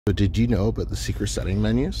So did you know about the secret setting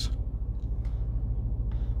menus?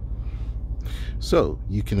 So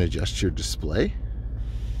you can adjust your display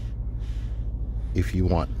if you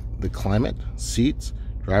want the climate, seats,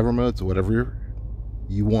 driver modes, whatever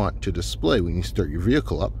you want to display when you start your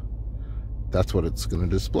vehicle up. That's what it's going to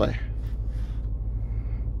display.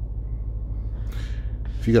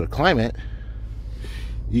 If you go to climate,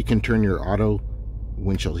 you can turn your auto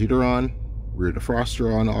windshield heater on, rear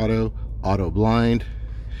defroster on auto blind,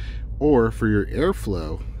 or for your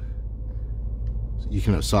airflow, you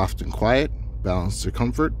can have soft and quiet, balanced to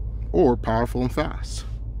comfort, or powerful and fast.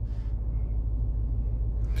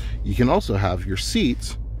 You can also have your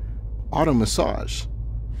seats auto massage.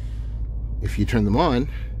 If you turn them on,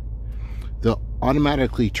 they'll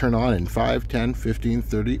automatically turn on in 5, 10, 15,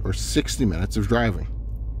 30, or 60 minutes of driving.